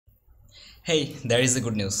Hey, there is a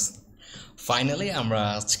good news. Finally, আমরা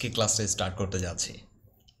আজকে ক্লাসটা স্টার্ট করতে যাচ্ছি।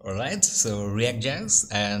 Alright, so react jazz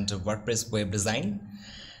and WordPress web design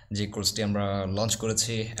যে কোর্সটি আমরা লঞ্চ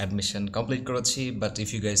করেছি, অ্যাডমিশন কমপ্লিট করেছি। But if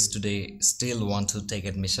you guys today still want to take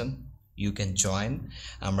admission, you can join.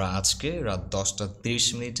 আমরা আজকে রাত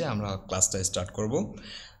 10:30 আমরা ক্লাসটা স্টার্ট করব।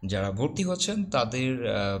 যারা ভর্তি হচ্ছেন তাদের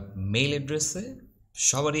মেইল অ্যাড্রেসে,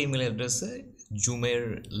 সবারই ইমেল অ্যাড্রেসে জুমের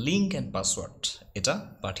লিঙ্ক অ্যান্ড পাসওয়ার্ড এটা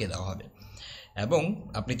পাঠিয়ে দেওয়া হবে। এবং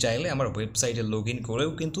আপনি চাইলে আমার ওয়েবসাইটে লগ ইন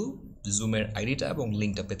করেও কিন্তু জুমের আইডিটা এবং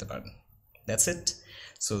লিঙ্কটা পেতে পারেন। That's it.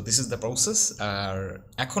 So this is the process. আর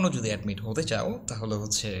এখনও যদি অ্যাডমিট হতে চাও তাহলে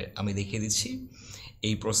আমি দেখিয়ে দিচ্ছি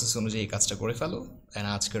এই প্রসেস অনুযায়ী এই কাজটা করে ফেলো। অ্যান্ড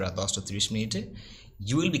আজকে রাত 10:30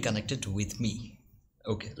 you will be connected with me.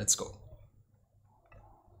 Okay, let's go.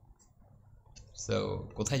 So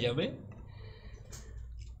কোথায় যাবে?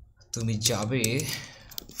 তুমি যাবে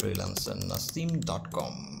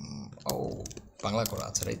freelancernasim.com। ও, বাংলা করা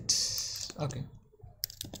আছে, রাইট? Okay,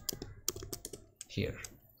 here.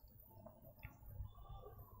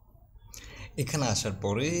 এখানে আসার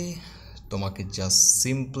পরে তোমাকে জাস্ট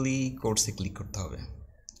সিম্পলি কোর্সে ক্লিক করতে হবে।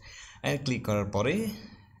 অ্যান্ড ক্লিক করার পরে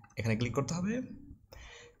এখানে ক্লিক করতে হবে,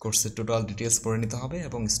 কোর্সের টোটাল ডিটেলস পড়ে নিতে হবে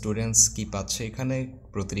এবং স্টুডেন্টস কী পাচ্ছে এখানে,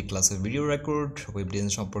 প্রতিটি ক্লাসের ভিডিও রেকর্ড, ওয়েব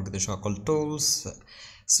ডিজাইন সম্পর্কিত সকল টুলস,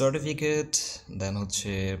 সার্টিফিকেট, দেন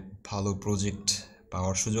ভালো প্রজেক্ট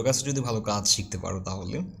পাওয়ার সুযোগ আছে যদি ভালো কাজ শিখতে পারো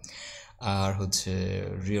তাহলে। আর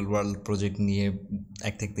রিয়েল ওয়ার্ল্ড প্রজেক্ট নিয়ে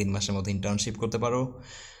 1 থেকে 3 মাসের মধ্যে ইন্টার্নশিপ করতে পারো।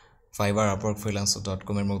 ফাইবার, আপওয়ার্ক,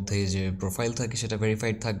 freelancer.com-এর মধ্যে যে প্রোফাইল থাকে সেটা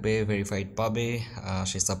ভেরিফাইড থাকবে, ভেরিফাইড পাবে,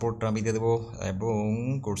 সেই সাপোর্টটা আমি দিয়ে দেবো। এবং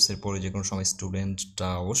কোর্সের পরে যে কোনো সময় স্টুডেন্টটা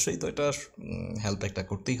অবশ্যই তো এটা হেল্প একটা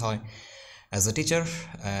করতেই হয় অ্যাজ এ টিচার।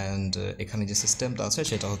 অ্যান্ড এখানে যে সিস্টেমটা আছে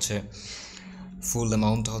সেটা ফুল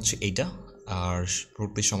অ্যামাউন্টটা এইটা। আর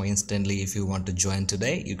ভর্তির সময় instantly if you want to join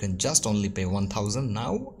today you can just only pay 1000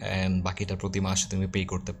 now, and বাকিটা প্রতি মাসে তুমি পে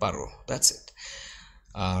করতে পারো। That's it.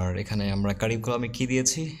 আর এখানে আমরা কারিকুলামে কী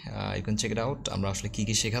দিয়েছি, you can check it out. আমরা আসলে কী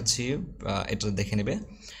কী শেখাচ্ছি এটা দেখে নেবে।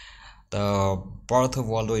 The path of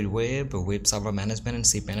World Wide Web, web server management and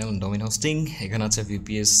cPanel and domain hosting. এখানে আছে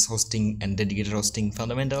VPS hosting and dedicated hosting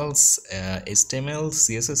fundamentals, HTML,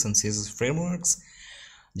 CSS and CSS frameworks,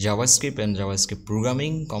 JavaScript and JavaScript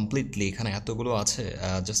programming completely। এখানে এতগুলো আছে,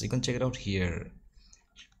 just you can check it out here।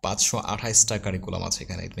 528টা curriculum আছে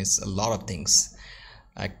এখানে। It means a lot of things।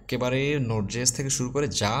 একেবারে নোট.js থেকে শুরু করে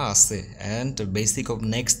যা আছে, and basic of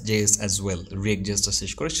নেক্সট.js as well, রিয়েক্ট.jsটা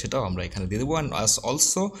শেষ করে সেটাও আমরা এখানে দিয়ে দেবো। And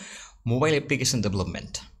also mobile application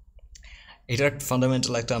development, এটার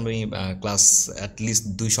ফান্ডামেন্টাল একটা আমি ক্লাস অ্যাটলিস্ট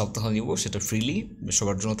 2 সপ্তাহ নিব, সেটা ফ্রিলি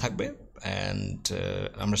সবার জন্য থাকবে। অ্যান্ড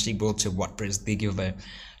আমরা শিখবো ওয়ার্ডপ্রেস দিয়ে কীভাবে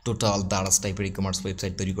টোটাল দারাজ টাইপের ই-কমার্স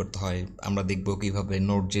ওয়েবসাইট তৈরি করতে হয়। আমরা দেখবো কীভাবে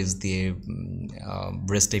নোট.js দিয়ে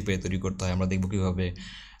ব্রেস টাইপের তৈরি করতে হয়। আমরা দেখবো কীভাবে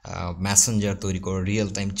মেসেঞ্জার তৈরি করে রিয়েল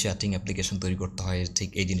টাইম চ্যাটিং অ্যাপ্লিকেশন তৈরি করতে হয়, ঠিক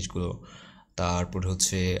এই জিনিসগুলো। তারপর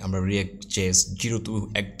আমরা রিয়েক্ট.js 0 to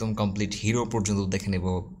একদম কমপ্লিট হিরো পর্যন্ত দেখে নেব।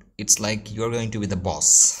 It's like you are going to B the boss,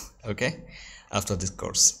 okay, after this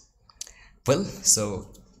course. Well, so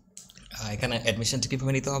এখানে অ্যাডমিশনটা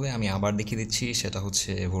কীভাবে নিতে হবে আমি আবার দেখিয়ে দিচ্ছি। সেটা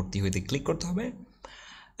ভর্তি হইতে ক্লিক করতে হবে,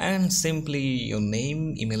 and simply your name,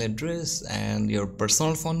 email address and your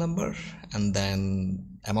personal phone number, and then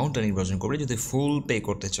অ্যামাউন্টটা নির্বাচন করে যদি ফুল পে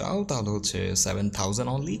করতে চাও তাহলে 7000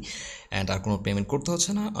 অনলি, অ্যান্ড আর কোনো পেমেন্ট করতে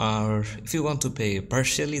হচ্ছে না। আর if you want to pay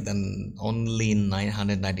partially then only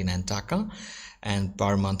 999 টাকা, and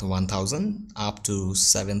per month 1000 up to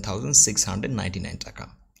 7699 টাকা।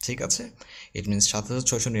 ঠিক আছে, ইট মিনস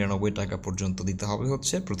 7699 টাকা পর্যন্ত দিতে হবে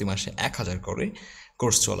প্রতি মাসে 1000 করে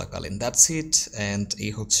কোর্স চলাকালীন। That's it. অ্যান্ড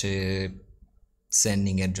এই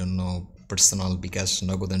সেন্ডিংয়ের জন্য পার্সোনাল বিকাশ,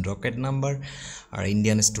 নগদ and rocket number. R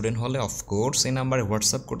Indian student হলে অফকোর্স এই নাম্বারে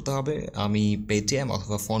হোয়াটসঅ্যাপ করতে হবে। আমি পেটিএম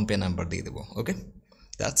অথবা ফোনপে নাম্বার দিয়ে দেবো। ওকে,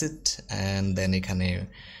 দ্যাটস ইট। অ্যান্ড দেন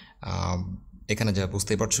এখানে যা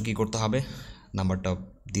বুঝতেই পারছো কী করতে হবে, নাম্বারটা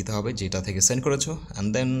দিতে হবে যেটা থেকে সেন্ড করেছো, and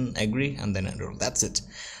then agree and then enrol. That's it.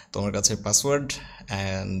 তোমার কাছে পাসওয়ার্ড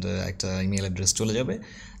অ্যান্ড একটা ইমেল অ্যাড্রেস চলে যাবে,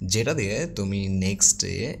 যেটা দিয়ে তুমি নেক্সট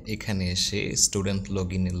ডে এখানে এসে স্টুডেন্ট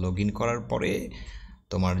লগ ইন করার পরে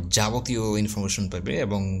তোমার যাবতীয় ইনফরমেশন পাবে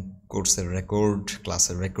এবং কোর্সের রেকর্ড,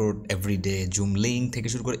 ক্লাসের রেকর্ড, এভরিডে জুম লিঙ্ক থেকে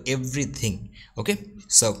শুরু করে এভরিথিং। ওকে,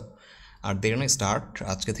 সো আর দেরি নয়, স্টার্ট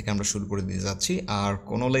আজকে থেকে আমরা শুরু করে দিতে যাচ্ছি, আর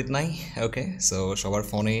কোনো লেট নাই। ওকে, সো সবার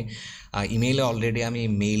ফোনে ইমেইলে অলরেডি আমি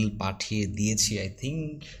মেইল পাঠিয়ে দিয়েছি, I think.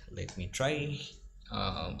 Let me try,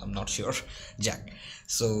 I am not sure. যাক,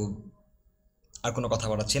 সো আর কোনো কথা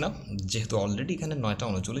বাড়াচ্ছি না, যেহেতু অলরেডি এখানে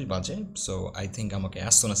 9:39 বাজে। সো আই থিঙ্ক আমাকে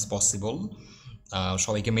অ্যাজ সুন অ্যাজ পসিবল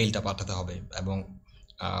সবাইকে মেইলটা পাঠাতে হবে। এবং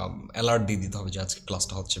অ্যালার্ট দিয়ে দিতে হবে যে আজকে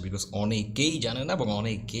ক্লাসটা হচ্ছে, বিকজ অনেকেই জানে না এবং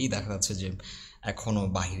অনেকেই দেখা যাচ্ছে যে এখনও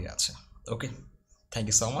বাহিরে আছে। ওকে, থ্যাংক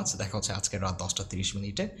ইউ সো মাচ। দেখা হচ্ছে আজকে রাত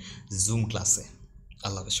 10:30 জুম ক্লাসে।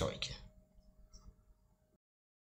 আল্লাহ হাফেজ সবাইকে।